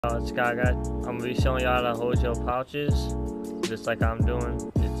It's Guy. I'm gonna be showing y'all how to hold your pouches, just like I'm doing.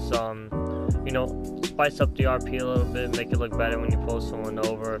 It's you know, spice up the RP a little bit, make it look better when you pull someone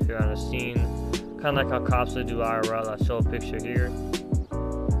over if you're on a scene. Kind of like how cops would do IRL. I'll show a picture here.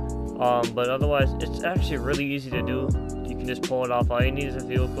 But otherwise, it's actually really easy to do. You can just pull it off. All you need is a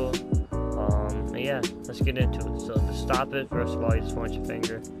vehicle. And yeah, let's get into it. So to stop it, first of all, you just point your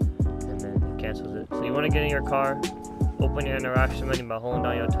finger, and then it cancels it. So you want to get in your car. Open your interaction menu by holding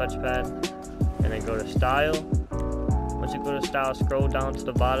down your touchpad, and then go to style. Once you go to style, scroll down to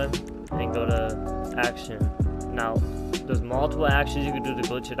the bottom and go to action. Now there's multiple actions you can do to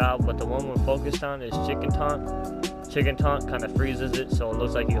glitch it out, but the one we're focused on is chicken taunt. Chicken taunt kind of freezes it, so it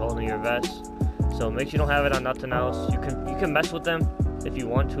looks like you're holding your vest. So make sure you don't have it on nothing else. You can mess with them if you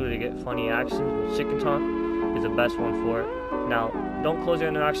want to get funny actions, but chicken taunt is the best one for it. Now don't close your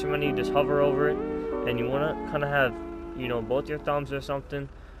interaction menu, just hover over it, and you want to kind of have, you know, both your thumbs or something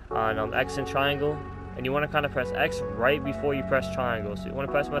on X and triangle, and you want to kind of press X right before you press triangle. So you want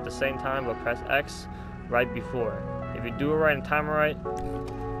to press them at the same time, but press X right before. If you do it right and time it right,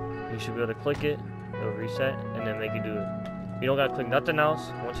 you should be able to click it, it'll reset, and then make you do it. You don't gotta click nothing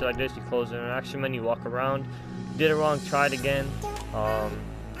else. Once you're like this, you close the interaction menu, walk around. You did it wrong, try it again.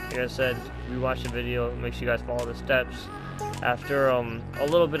 Like I said, rewatch the video, make sure you guys follow the steps. After a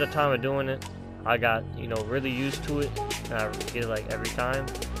little bit of time of doing it, I got, you know, really used to it, and I get it like every time.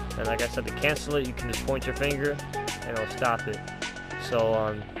 And like I said, to cancel it, you can just point your finger and it'll stop it.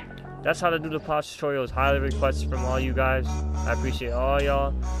 So that's how to do the pouch tutorial. It's highly requested from all you guys. I appreciate all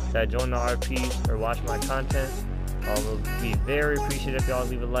y'all that join the RPs or watch my content. It would be very appreciative if y'all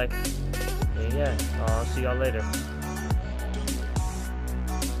leave a like. And yeah, I'll see y'all later.